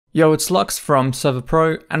Yo, it's Lux from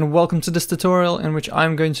Server.pro and welcome to this tutorial in which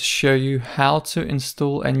I'm going to show you how to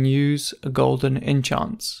install and use Golden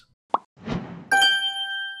Enchants.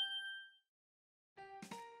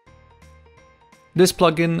 This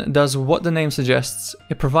plugin does what the name suggests.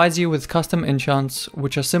 It provides you with custom enchants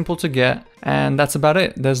which are simple to get, and that's about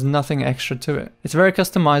it. There's nothing extra to it. It's very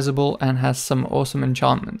customizable and has some awesome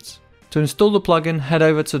enchantments. To install the plugin, head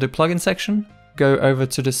over to the plugin section, go over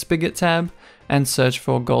to the Spigot tab and search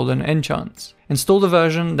for Golden Enchants. Install the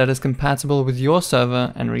version that is compatible with your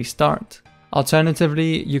server and restart.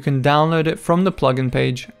 Alternatively, you can download it from the plugin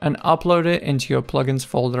page and upload it into your plugins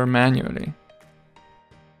folder manually.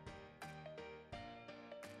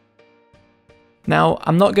 Now,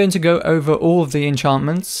 I'm not going to go over all of the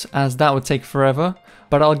enchantments as that would take forever,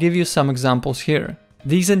 but I'll give you some examples here.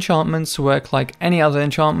 These enchantments work like any other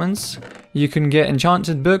enchantments. You can get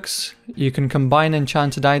enchanted books, you can combine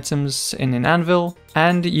enchanted items in an anvil,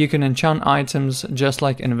 and you can enchant items just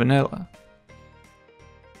like in vanilla.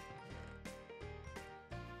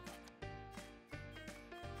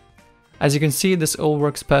 As you can see, this all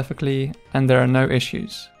works perfectly and there are no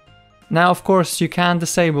issues. Now, of course, you can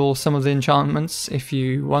disable some of the enchantments if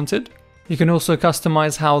you wanted. You can also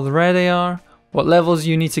customize how rare they are, what levels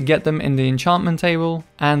you need to get them in the enchantment table,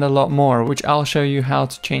 and a lot more, which I'll show you how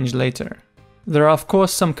to change later. There are of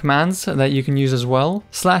course some commands that you can use as well.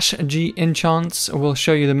 /GEnchants will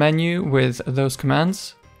show you the menu with those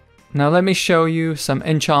commands. Now let me show you some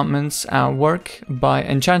enchantments at work by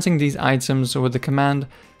enchanting these items with the command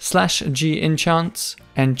 /GEnchants,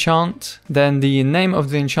 enchant, then the name of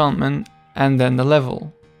the enchantment, and then the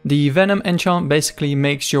level. The Venom enchant basically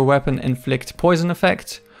makes your weapon inflict poison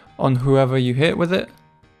effect on whoever you hit with it.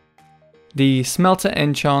 The Smelter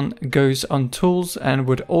enchant goes on tools and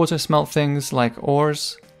would auto smelt things like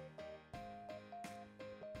ores.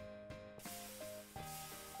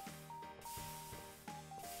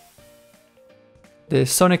 The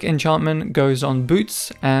Sonic enchantment goes on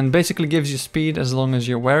boots and basically gives you speed as long as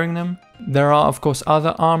you're wearing them. There are of course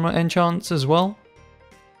other armor enchants as well.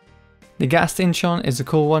 The Ghast enchant is a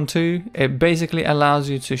cool one too. It basically allows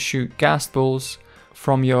you to shoot ghast balls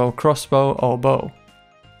from your crossbow or bow.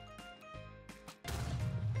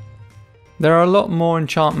 There are a lot more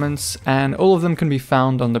enchantments and all of them can be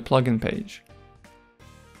found on the plugin page.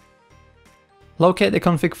 Locate the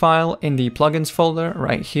config file in the plugins folder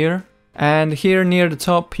right here. And here near the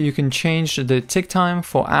top you can change the tick time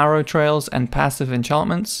for arrow trails and passive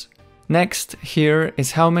enchantments. Next, here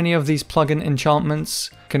is how many of these plugin enchantments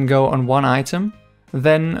can go on one item.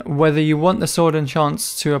 Then whether you want the sword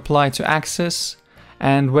enchants to apply to axes,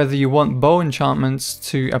 and whether you want bow enchantments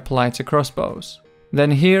to apply to crossbows. Then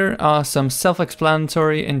here are some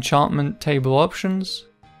self-explanatory enchantment table options,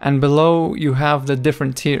 and below you have the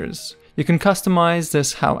different tiers. You can customize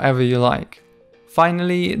this however you like.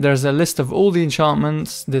 Finally, there's a list of all the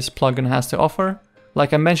enchantments this plugin has to offer.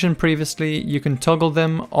 Like I mentioned previously, you can toggle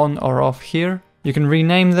them on or off here. You can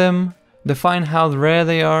rename them, define how rare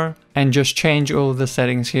they are, and just change all the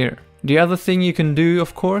settings here. The other thing you can do,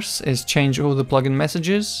 of course, is change all the plugin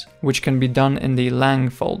messages, which can be done in the lang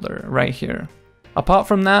folder right here. Apart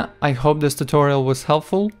from that, I hope this tutorial was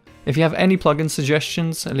helpful. If you have any plugin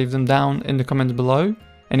suggestions, leave them down in the comments below.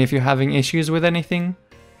 And if you're having issues with anything,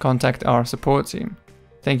 contact our support team.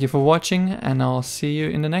 Thank you for watching and I'll see you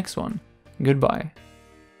in the next one. Goodbye.